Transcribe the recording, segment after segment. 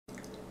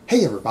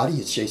Hey everybody,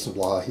 it's Jason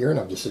Blah here, and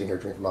I'm just sitting here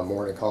drinking my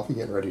morning coffee,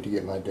 getting ready to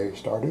get my day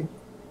started.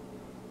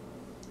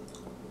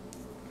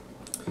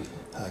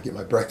 Get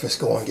my breakfast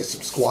going, get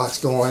some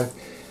squats going.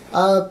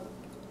 A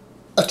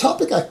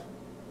topic I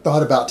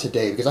thought about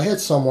today, because I had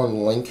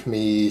someone link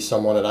me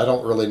someone, and I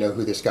don't really know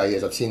who this guy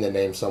is. I've seen the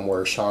name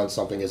somewhere. Sean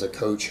something is a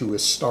coach who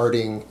is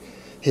starting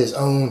his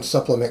own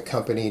supplement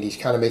company, and he's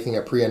kind of making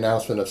a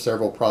pre-announcement of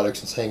several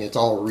products and saying it's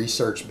all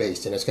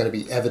research-based and it's going to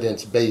be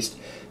evidence-based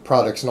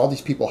products, and all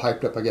these people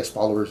hyped up, I guess,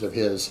 followers of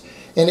his.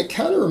 And it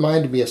kind of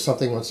reminded me of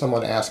something when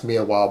someone asked me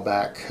a while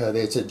back.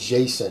 They said,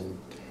 Jason,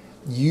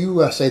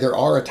 you say there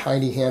are a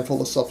tiny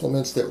handful of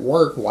supplements that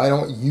work. Why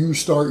don't you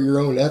start your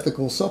own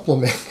ethical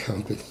supplement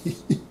company?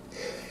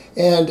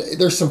 And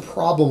there's some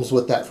problems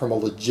with that from a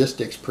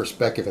logistics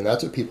perspective, and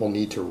that's what people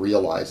need to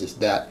realize, is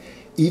that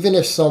even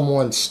if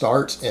someone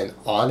starts an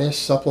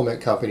honest supplement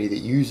company that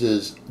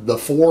uses the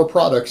 4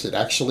 products that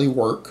actually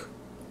work,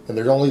 and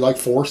there's only like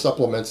 4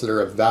 supplements that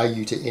are of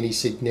value to any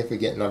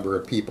significant number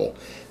of people,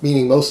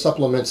 meaning most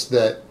supplements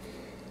that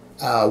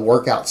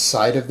work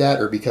outside of that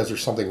are because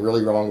there's something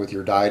really wrong with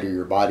your diet or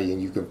your body, and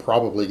you can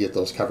probably get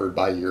those covered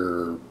by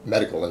your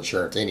medical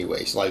insurance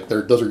anyways. Like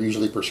those are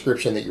usually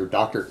prescription that your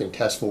doctor can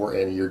test for,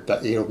 and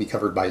it'll be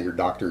covered by your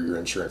doctor, your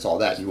insurance, all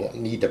that. You won't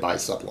need to buy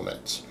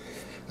supplements.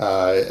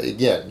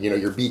 Again,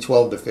 you're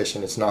B12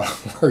 deficient. It's not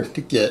hard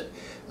to get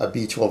a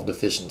B12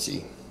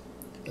 deficiency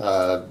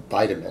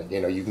vitamin.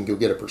 You can go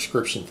get a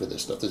prescription for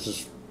this stuff. This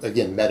is,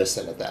 again,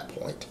 medicine at that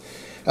point.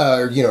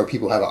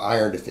 People have an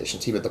iron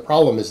deficiency, but the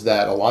problem is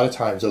that a lot of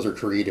times those are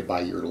created by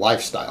your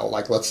lifestyle.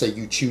 Like, let's say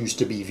you choose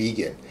to be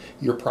vegan,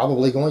 you're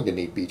probably going to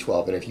need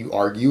B12, and if you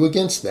argue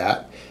against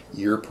that,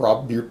 you're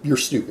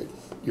stupid.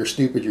 You're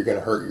stupid. You're going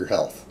to hurt your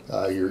health.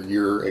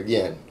 You're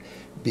again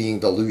being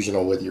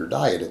delusional with your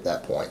diet at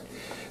that point.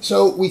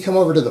 So we come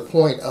over to the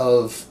point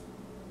of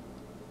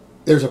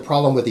there's a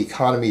problem with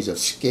economies of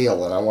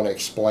scale, and I want to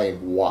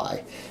explain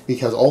why.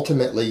 Because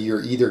ultimately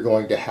you're either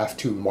going to have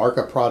to mark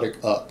a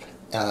product up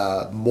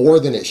more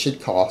than it should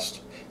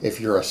cost if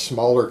you're a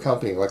smaller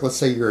company. Like, let's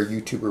say you're a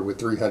YouTuber with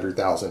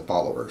 300,000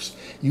 followers.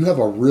 You have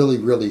a really,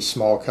 really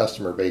small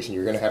customer base, and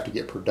you're going to have to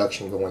get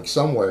production going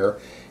somewhere.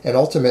 And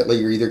ultimately,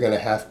 you're either going to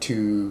have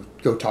to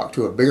go talk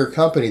to a bigger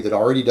company that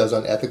already does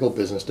unethical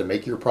business to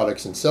make your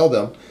products and sell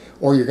them,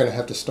 or you're going to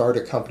have to start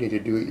a company to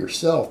do it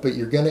yourself. But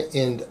you're going to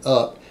end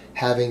up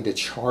having to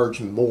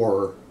charge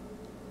more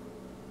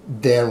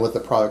than what the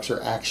products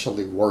are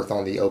actually worth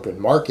on the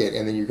open market.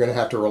 And then you're going to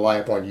have to rely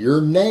upon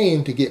your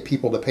name to get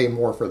people to pay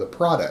more for the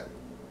product.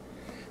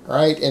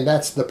 Right? And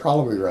that's the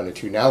problem we run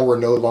into. Now we're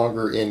no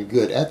longer in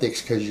good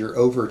ethics because you're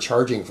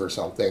overcharging for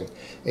something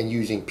and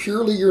using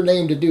purely your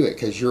name to do it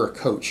because you're a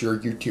coach, you're a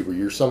YouTuber,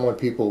 you're someone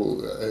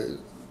people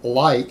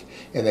like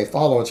and they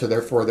follow, and so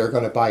therefore they're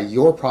going to buy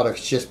your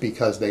products just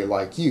because they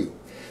like you.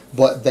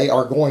 But they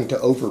are going to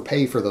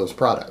overpay for those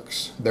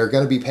products. They're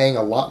going to be paying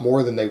a lot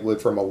more than they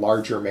would from a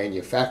larger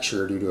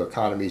manufacturer due to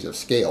economies of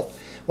scale.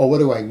 Well, what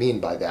do I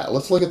mean by that?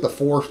 Let's look at the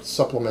 4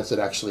 supplements that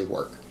actually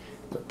work.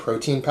 The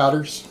protein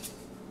powders,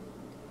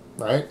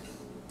 right?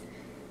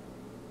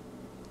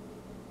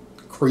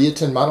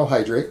 Creatine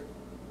monohydrate,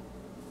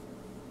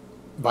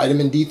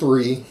 vitamin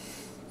D3,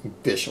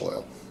 fish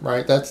oil,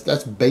 right?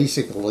 That's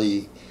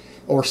basically,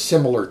 or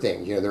similar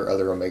things. There are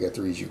other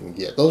omega-3s you can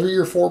get. Those are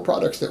your 4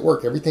 products that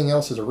work. Everything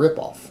else is a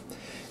ripoff.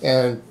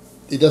 And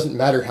it doesn't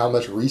matter how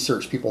much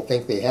research people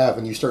think they have.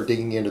 When you start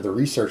digging into the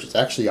research, it's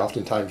actually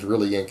oftentimes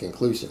really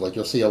inconclusive. Like,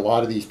 you'll see a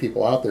lot of these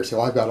people out there say,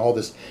 well, I've got all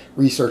this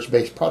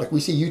research-based product. We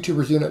see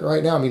YouTubers doing it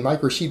right now. I mean,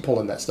 Mike Rashid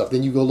pulling that stuff.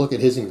 Then you go look at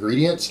his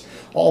ingredients.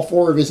 All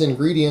 4 of his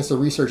ingredients, the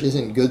research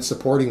isn't good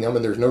supporting them,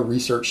 and there's no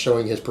research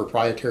showing his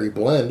proprietary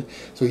blend.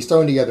 So he's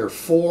throwing together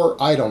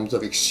 4 items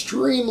of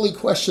extremely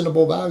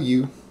questionable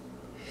value.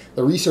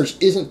 The research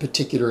isn't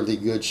particularly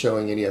good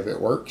showing any of it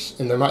works,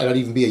 and there might not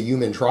even be a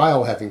human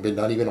trial having been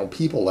done even on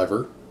people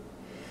ever.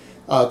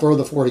 Throw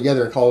the 4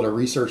 together and call it a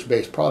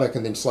research-based product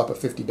and then slap a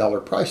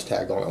 $50 price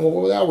tag on it.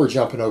 Well, now we're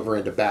jumping over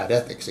into bad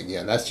ethics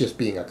again. That's just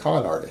being a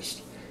con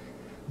artist.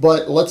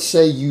 But let's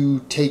say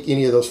you take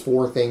any of those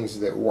 4 things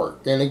that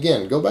work. And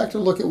again, go back to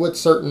look at what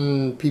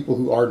certain people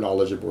who are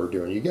knowledgeable are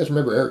doing. You guys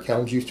remember Eric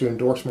Helms used to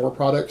endorse more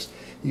products?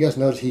 You guys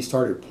notice he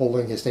started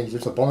pulling his things.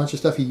 There's a bunch of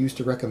stuff he used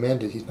to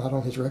recommend it. He's not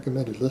on his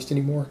recommended list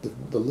anymore.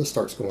 The list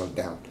starts going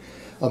down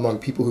among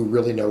people who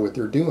really know what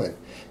they're doing.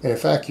 And in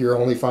fact, you're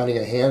only finding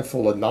a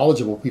handful of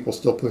knowledgeable people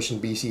still pushing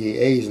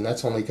BCAAs, and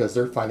that's only because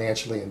they're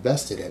financially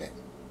invested in it.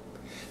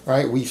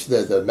 Right?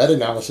 The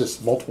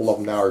meta-analysis, multiple of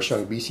them now are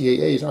showing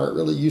BCAAs aren't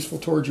really useful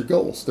towards your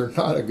goals. They're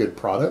not a good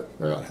product.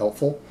 They're not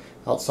helpful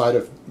outside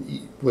of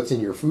what's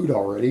in your food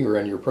already or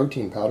in your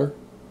protein powder.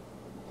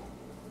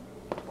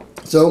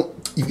 So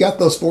you've got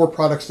those 4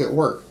 products that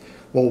work.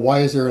 Well, why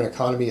is there an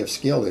economy of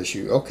scale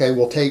issue? Okay,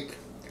 we'll take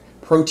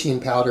protein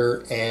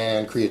powder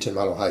and creatine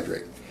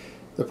monohydrate.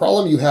 The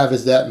problem you have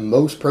is that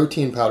most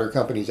protein powder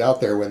companies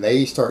out there, when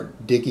they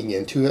start digging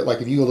into it,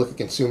 like if you go look at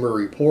Consumer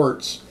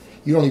Reports,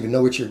 you don't even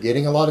know what you're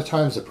getting. A lot of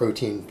times the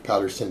protein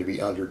powders tend to be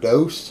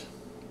underdosed.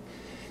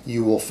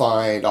 You will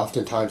find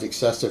oftentimes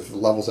excessive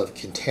levels of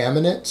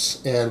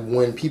contaminants, and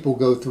when people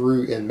go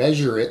through and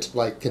measure it,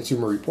 like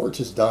Consumer Reports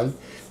has done,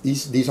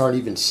 these aren't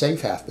even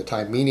safe half the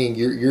time, meaning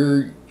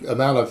your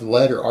amount of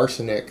lead or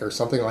arsenic or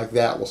something like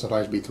that will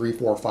sometimes be 3,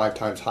 4, 5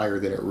 times higher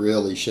than it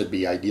really should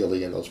be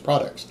ideally in those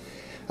products.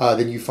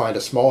 Then you find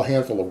a small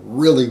handful of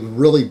really,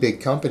 really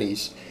big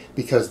companies,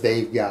 because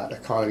they've got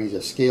economies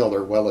of scale,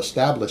 they're well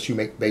established, who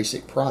make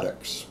basic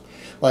products.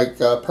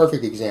 Like a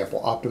perfect example,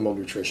 Optimal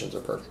Nutrition is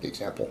a perfect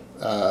example.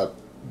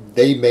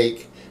 They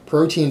make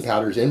protein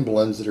powders in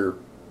blends that are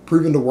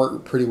proven to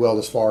work pretty well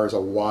as far as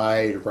a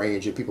wide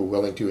range of people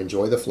willing to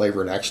enjoy the flavor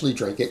and actually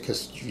drink it,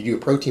 because if you do a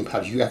protein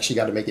powder, you actually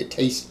got to make it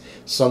taste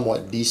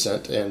somewhat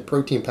decent, and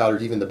protein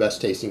powders, even the best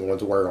tasting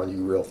ones, wear on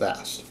you real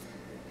fast.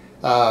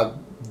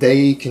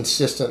 They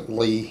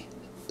consistently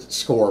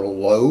score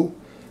low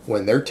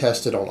when they're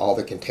tested on all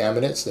the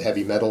contaminants, the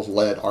heavy metals,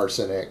 lead,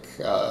 arsenic,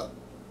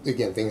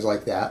 again, things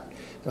like that.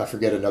 And I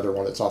forget another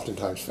one that's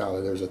oftentimes found,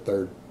 and there's a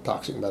third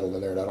toxic metal in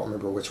there, and I don't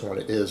remember which one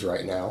it is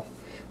right now.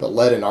 But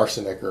lead and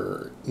arsenic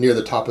are near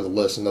the top of the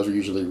list, and those are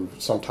usually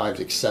sometimes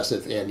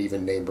excessive and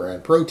even name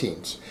brand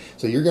proteins.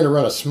 So you're going to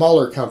run a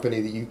smaller company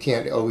that you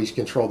can't always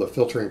control the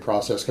filtering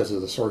process because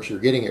of the source you're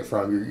getting it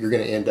from. You're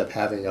going to end up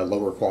having a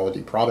lower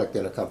quality product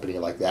than a company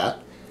like that.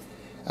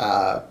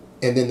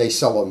 And then they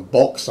sell in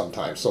bulk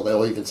sometimes, so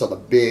they'll even sell the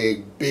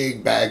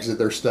big bags of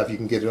their stuff. You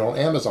can get it on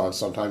Amazon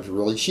sometimes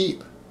really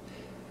cheap.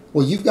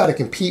 Well, you've got to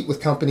compete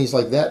with companies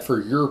like that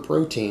for your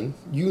protein.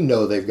 You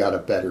know they've got a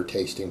better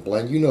tasting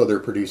blend. You know they're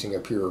producing a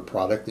purer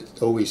product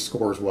that always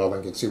scores well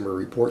in Consumer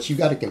Reports. You've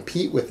got to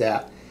compete with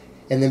that.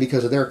 And then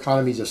because of their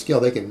economies of scale,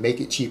 they can make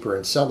it cheaper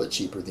and sell it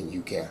cheaper than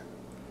you can.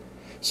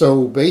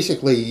 So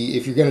basically,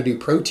 if you're going to do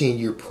protein,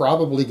 you're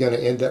probably going to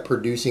end up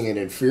producing an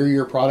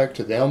inferior product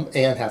to them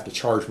and have to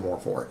charge more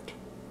for it.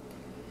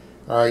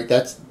 All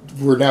right,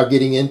 we're now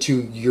getting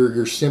into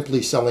you're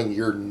simply selling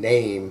your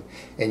name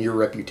and your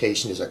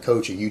reputation as a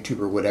coach, a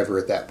YouTuber, whatever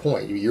at that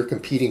point. You're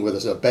competing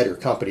with a better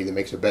company that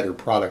makes a better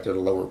product at a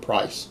lower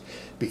price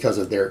because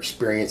of their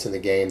experience in the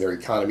game, their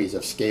economies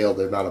of scale,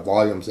 the amount of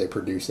volumes they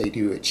produce. They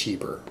do it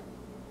cheaper.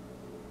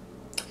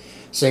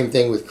 Same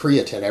thing with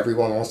creatine.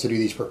 Everyone wants to do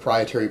these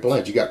proprietary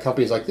blends. You got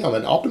companies like them,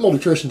 and Optimal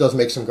Nutrition does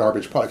make some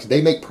garbage products.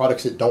 They make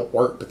products that don't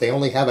work, but they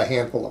only have a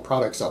handful of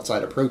products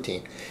outside of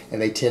protein,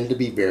 and they tend to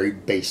be very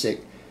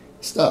basic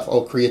stuff.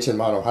 Oh, creatine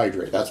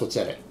monohydrate, that's what's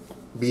in it.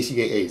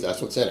 BCAAs, that's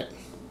what's in it.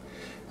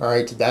 All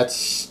right,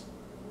 that's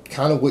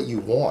kind of what you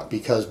want,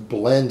 because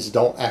blends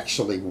don't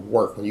actually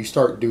work. When you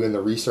start doing the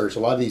research, a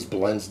lot of these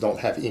blends don't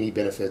have any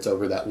benefits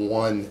over that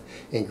one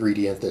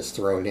ingredient that's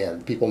thrown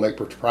in. People make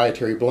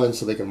proprietary blends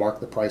so they can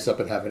mark the price up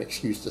and have an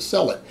excuse to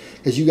sell it,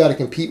 because you got to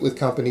compete with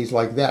companies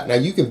like that. Now,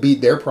 you can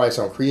beat their price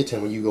on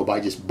creatine when you go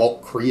buy just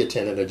bulk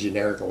creatine in a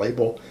generic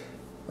label,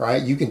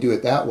 right? You can do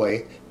it that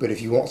way, but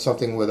if you want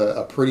something with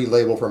a pretty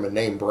label from a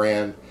name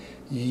brand,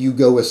 you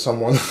go with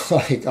someone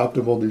like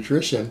Optimal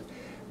Nutrition.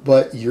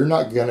 But you're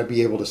not going to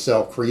be able to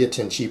sell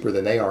creatine cheaper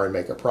than they are and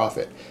make a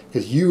profit,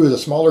 because you, as a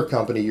smaller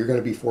company, you're going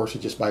to be forced to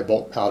just buy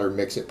bulk powder,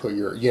 mix it, put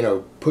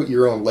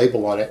your own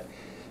label on it.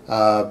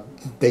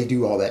 They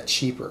do all that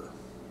cheaper.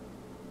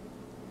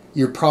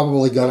 You're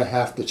probably going to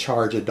have to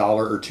charge $1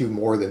 or $2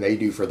 more than they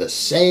do for the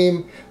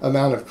same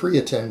amount of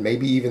creatine,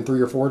 maybe even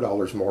 $3 or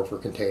 $4 more per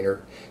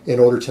container, in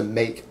order to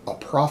make a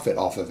profit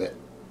off of it,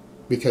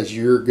 because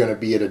you're going to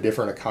be at a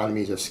different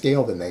economies of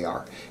scale than they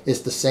are.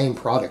 It's the same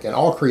product, and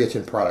all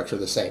creatine products are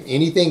the same.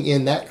 Anything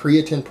in that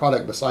creatine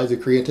product besides the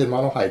creatine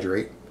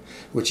monohydrate,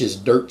 which is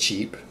dirt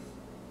cheap,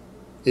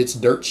 it's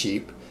dirt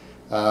cheap.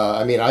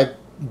 I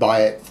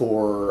buy it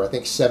for, I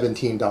think,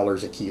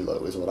 $17 a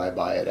kilo is what I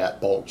buy it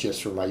at bulk,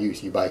 just for my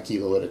use. You buy a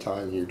kilo at a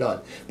time and you're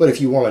done. But if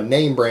you want a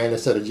name brand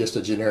instead of just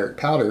a generic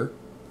powder,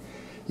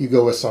 you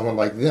go with someone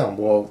like them.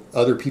 Well,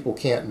 other people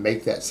can't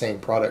make that same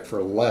product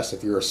for less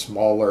if you're a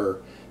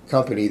smaller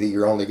company that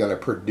you're only going to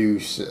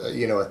produce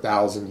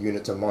 1,000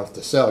 units a month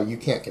to sell. You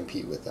can't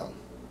compete with them.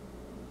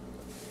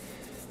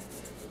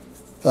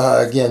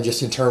 Again,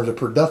 just in terms of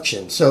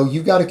production. So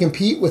you've got to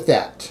compete with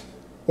that.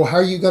 Well, how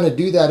are you going to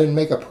do that and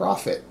make a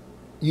profit?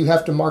 You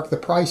have to mark the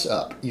price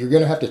up. You're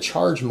going to have to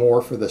charge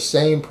more for the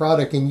same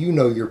product, and you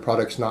know your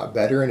product's not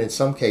better, and in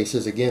some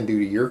cases, again, due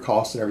to your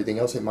costs and everything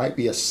else, it might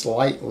be a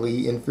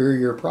slightly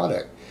inferior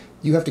product.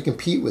 You have to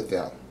compete with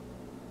them.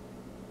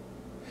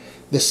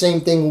 The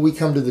same thing when we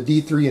come to the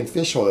D3 and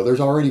fish oil. There's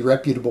already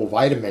reputable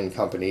vitamin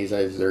companies,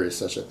 as there is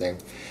such a thing,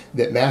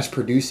 that mass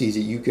produce these,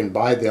 that you can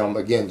buy them,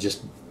 again,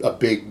 just a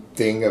big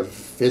thing of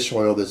fish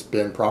oil that's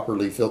been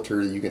properly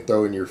filtered that you can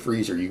throw in your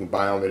freezer. You can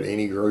buy them at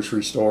any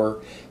grocery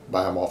store,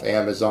 buy them off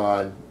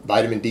Amazon.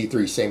 Vitamin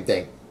D3, same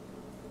thing.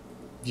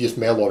 You just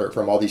mail order it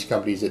from all these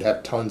companies that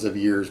have tons of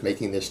years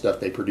making this stuff.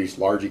 They produce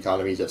large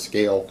economies of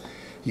scale.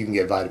 You can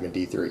get vitamin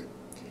D3.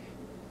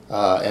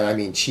 And I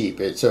mean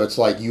cheap. So it's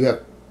like you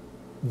have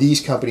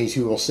these companies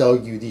who will sell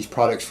you these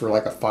products for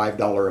like a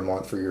 $5 a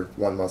month for your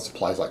 1 month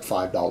supply is like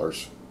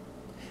 $5.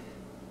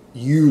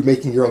 You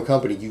making your own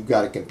company, you've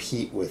got to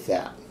compete with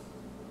that.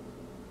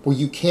 Well,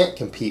 you can't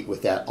compete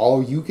with that.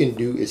 All you can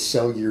do is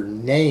sell your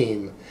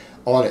name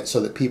on it so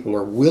that people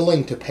are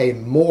willing to pay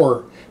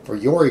more for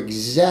your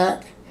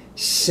exact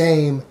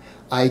same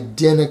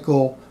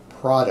identical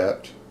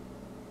product,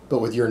 but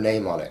with your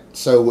name on it.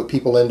 So what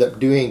people end up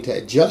doing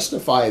to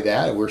justify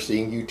that, and we're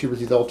seeing YouTubers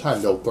do that all the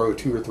time, they'll throw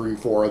 2 or 3 or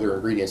 4 other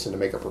ingredients in to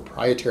make a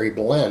proprietary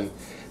blend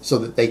so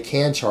that they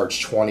can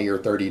charge $20 or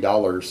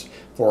 $30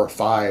 for a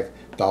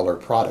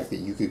 $5 product that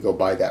you could go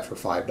buy that for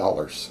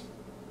 $5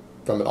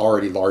 from an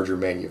already larger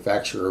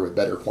manufacturer with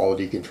better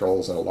quality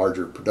controls and a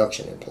larger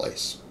production in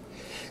place.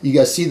 You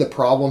guys see the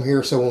problem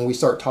here? So when we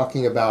start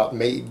talking about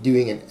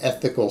doing an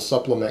ethical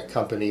supplement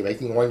company,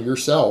 making one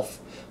yourself,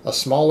 a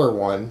smaller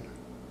one,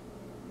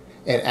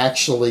 and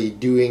actually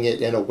doing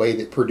it in a way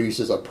that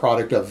produces a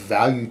product of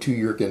value to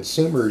your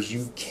consumers,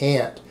 you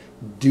can't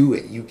do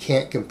it. You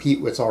can't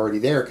compete with what's already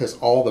there because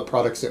all the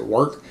products that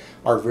work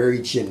are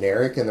very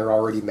generic and they're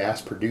already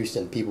mass produced,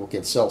 and people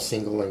can sell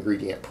single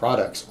ingredient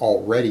products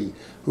already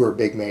who are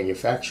big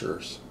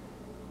manufacturers.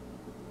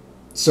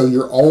 So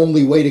your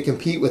only way to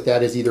compete with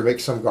that is either make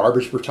some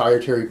garbage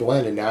proprietary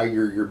blend and now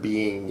you're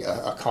being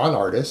a con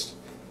artist,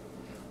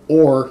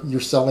 or you're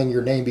selling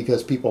your name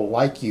because people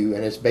like you,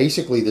 and it's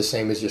basically the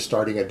same as just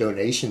starting a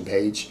donation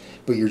page,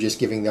 but you're just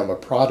giving them a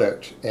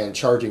product and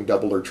charging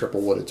double or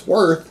triple what it's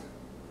worth.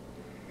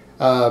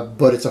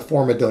 But it's a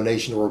form of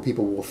donation where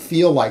people will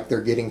feel like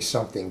they're getting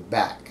something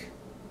back.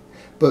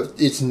 But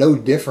it's no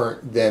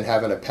different than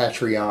having a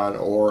Patreon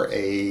or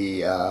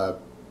a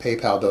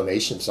PayPal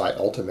donation site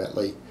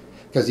ultimately.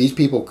 Because these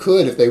people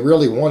could, if they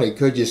really wanted,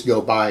 could just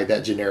go buy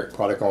that generic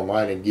product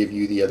online and give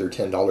you the other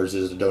 $10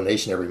 as a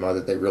donation every month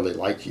if they really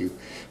like you.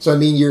 So I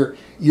mean,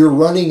 you're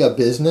running a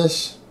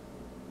business,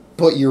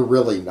 but you're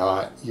really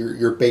not.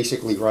 You're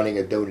basically running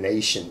a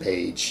donation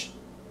page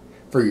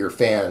for your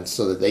fans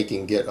so that they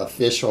can get a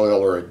fish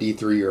oil or a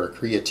D3 or a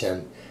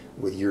creatine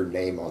with your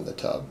name on the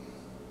tub,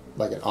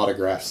 like an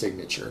autographed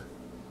signature.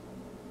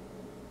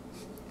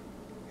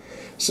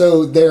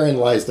 So therein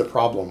lies the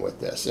problem with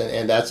this,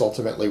 and that's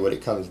ultimately what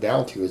it comes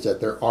down to, is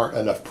that there aren't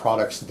enough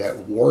products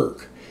that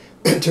work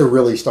to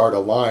really start a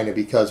line, and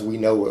because we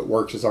know what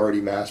works is already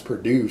mass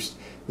produced,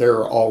 there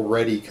are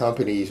already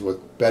companies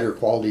with better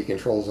quality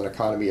controls and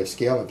economy of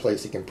scale in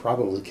place that can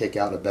probably kick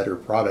out a better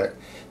product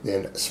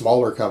than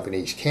smaller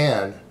companies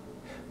can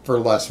for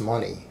less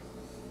money.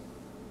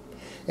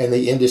 And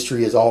the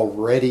industry is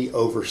already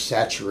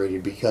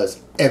oversaturated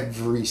because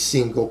every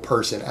single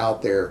person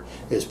out there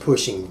is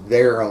pushing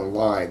their own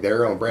line,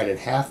 their own brand. And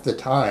half the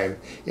time,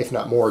 if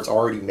not more, it's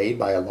already made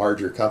by a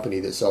larger company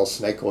that sells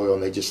snake oil,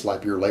 and they just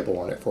slap your label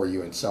on it for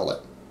you and sell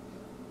it.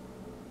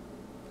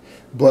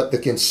 But the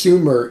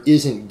consumer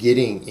isn't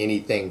getting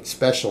anything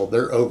special.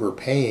 They're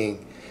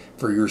overpaying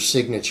for your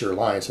signature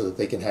line so that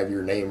they can have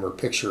your name or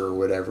picture or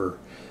whatever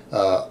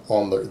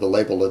on the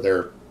label of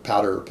their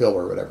powder or pill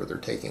or whatever they're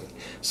taking.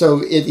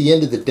 So at the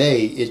end of the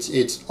day,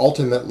 it's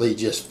ultimately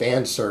just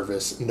fan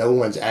service. No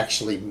one's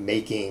actually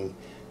making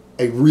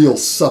a real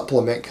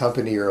supplement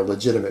company or a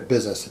legitimate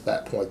business at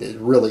that point that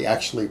really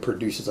actually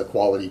produces a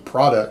quality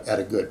product at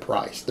a good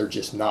price. They're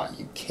just not.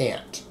 You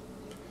can't.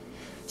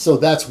 So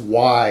that's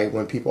why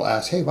when people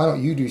ask, hey, why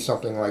don't you do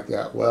something like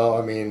that? Well,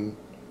 I mean,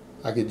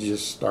 I could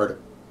just start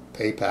a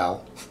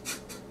PayPal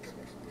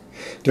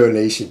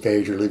donation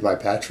page or leave my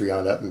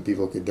Patreon up and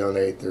people could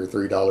donate their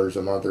 $3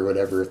 a month or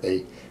whatever if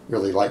they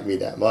really like me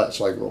that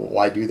much. Like, well,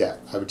 why do that?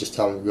 I would just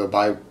tell them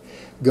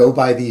go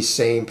buy these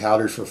same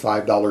powders for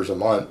 $5 a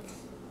month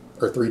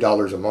or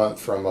 $3 a month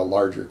from a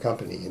larger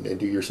company and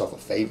do yourself a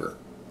favor.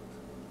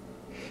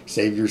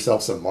 Save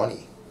yourself some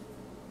money.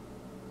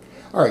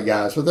 All right,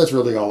 guys, but that's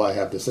really all I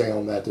have to say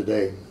on that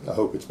today. I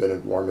hope it's been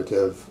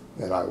informative,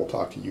 and I will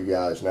talk to you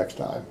guys next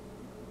time.